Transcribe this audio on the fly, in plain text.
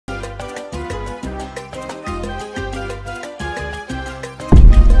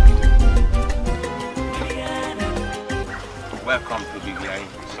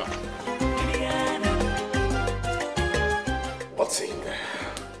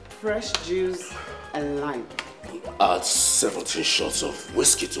fresh juice and lime. Add 17 shots of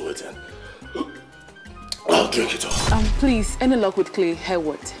whiskey to it and I'll drink it all. Please, any luck with Clay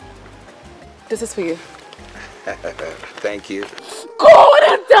Harewood? This is for you. Thank you. Go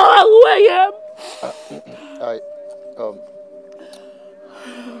and tell her who I am!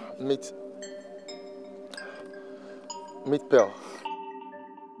 Meet Pearl,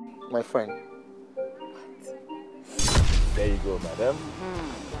 my friend. There you go, madam.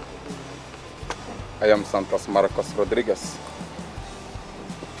 I am Santos Marcos Rodriguez.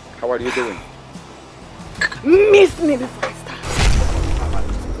 How are you doing? Miss me before I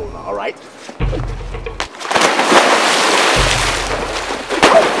start. All right.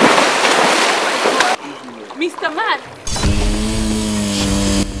 Mr. Man!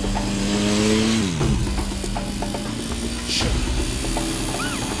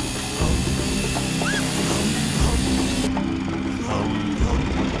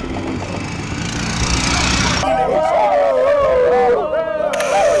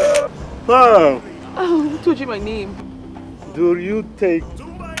 Pearl, Oh, who told you my name? do you take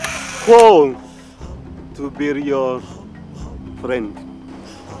Cole to be your friend?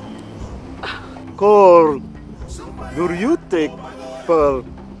 Cole, do you take Pearl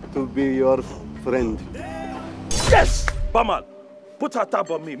to be your friend? Yes! Barman, put her tab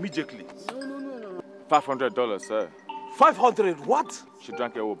on me immediately. $500, sir. 500 what? She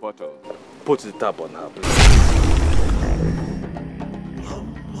drank a whole bottle. Put the tab on her, please.